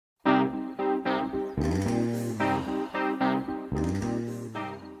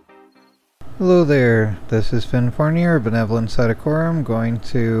Hello there, this is Finn Fournier, Benevolent Cytocorum, going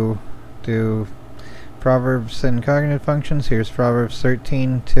to do Proverbs and Cognitive Functions. Here's Proverbs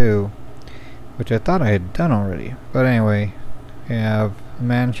 13:2, which I thought I had done already. But anyway, we have, a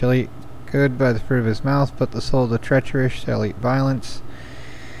man shall eat good by the fruit of his mouth, but the soul of the treacherous shall eat violence.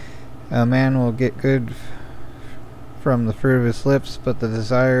 A man will get good from the fruit of his lips, but the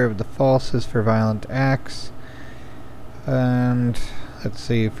desire of the false is for violent acts. And let's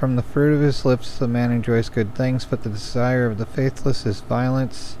see, from the fruit of his lips the man enjoys good things, but the desire of the faithless is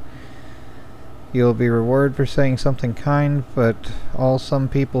violence. You will be rewarded for saying something kind, but all some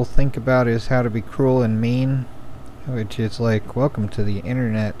people think about is how to be cruel and mean, which is like, welcome to the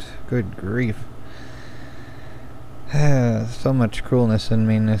internet. Good grief. So much cruelness and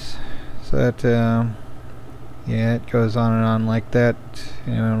meanness. So that, yeah, it goes on and on like that.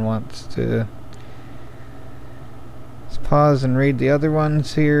 Anyone wants to pause and read the other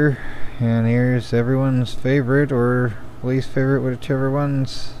ones here, and here's everyone's favorite or least favorite, whichever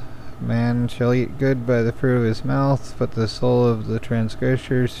ones. Man shall eat good by the fruit of his mouth, but the soul of the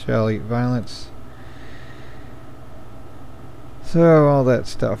transgressors shall eat violence. So all that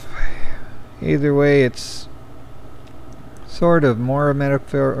stuff. Either way, it's sort of more a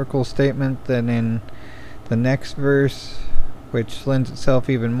metaphorical statement than in the next verse, which lends itself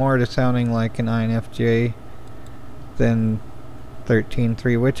even more to sounding like an INFJ than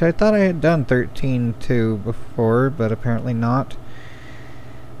 13:3, which I thought I had done 13:2 before, but apparently not.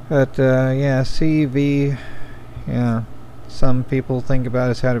 But yeah, CV, yeah, some people think about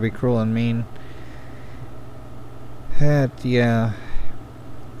as how to be cruel and mean. Yeah,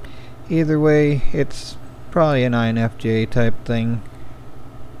 either way, it's probably an INFJ type thing.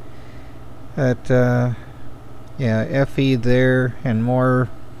 But yeah, FE there, and more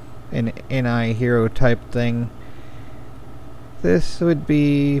an NI hero type thing. This would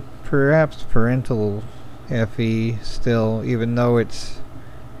be perhaps parental FE still, even though it's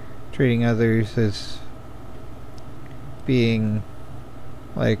treating others as being,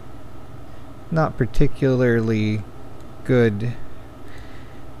 like, not particularly good.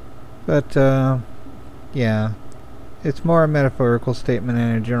 But, yeah, it's more a metaphorical statement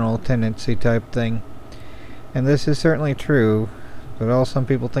and a general tendency type thing. And this is certainly true, but all some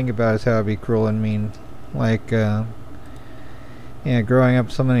people think about is how to be cruel and mean. Like, yeah, growing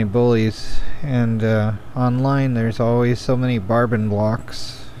up, so many bullies, and online there's always so many Barbin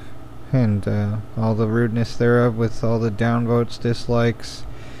blocks, and all the rudeness thereof with all the downvotes, dislikes.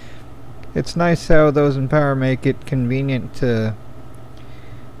 It's nice how those in power make it convenient to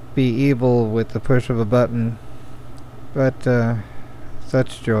be evil with the push of a button, but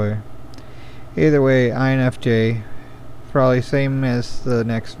such joy. Either way, INFJ, probably same as the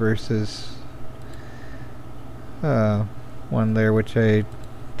next verses. One there, which I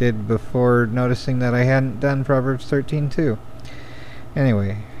did before noticing that I hadn't done Proverbs 13:2.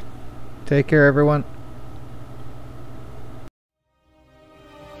 Anyway, take care everyone.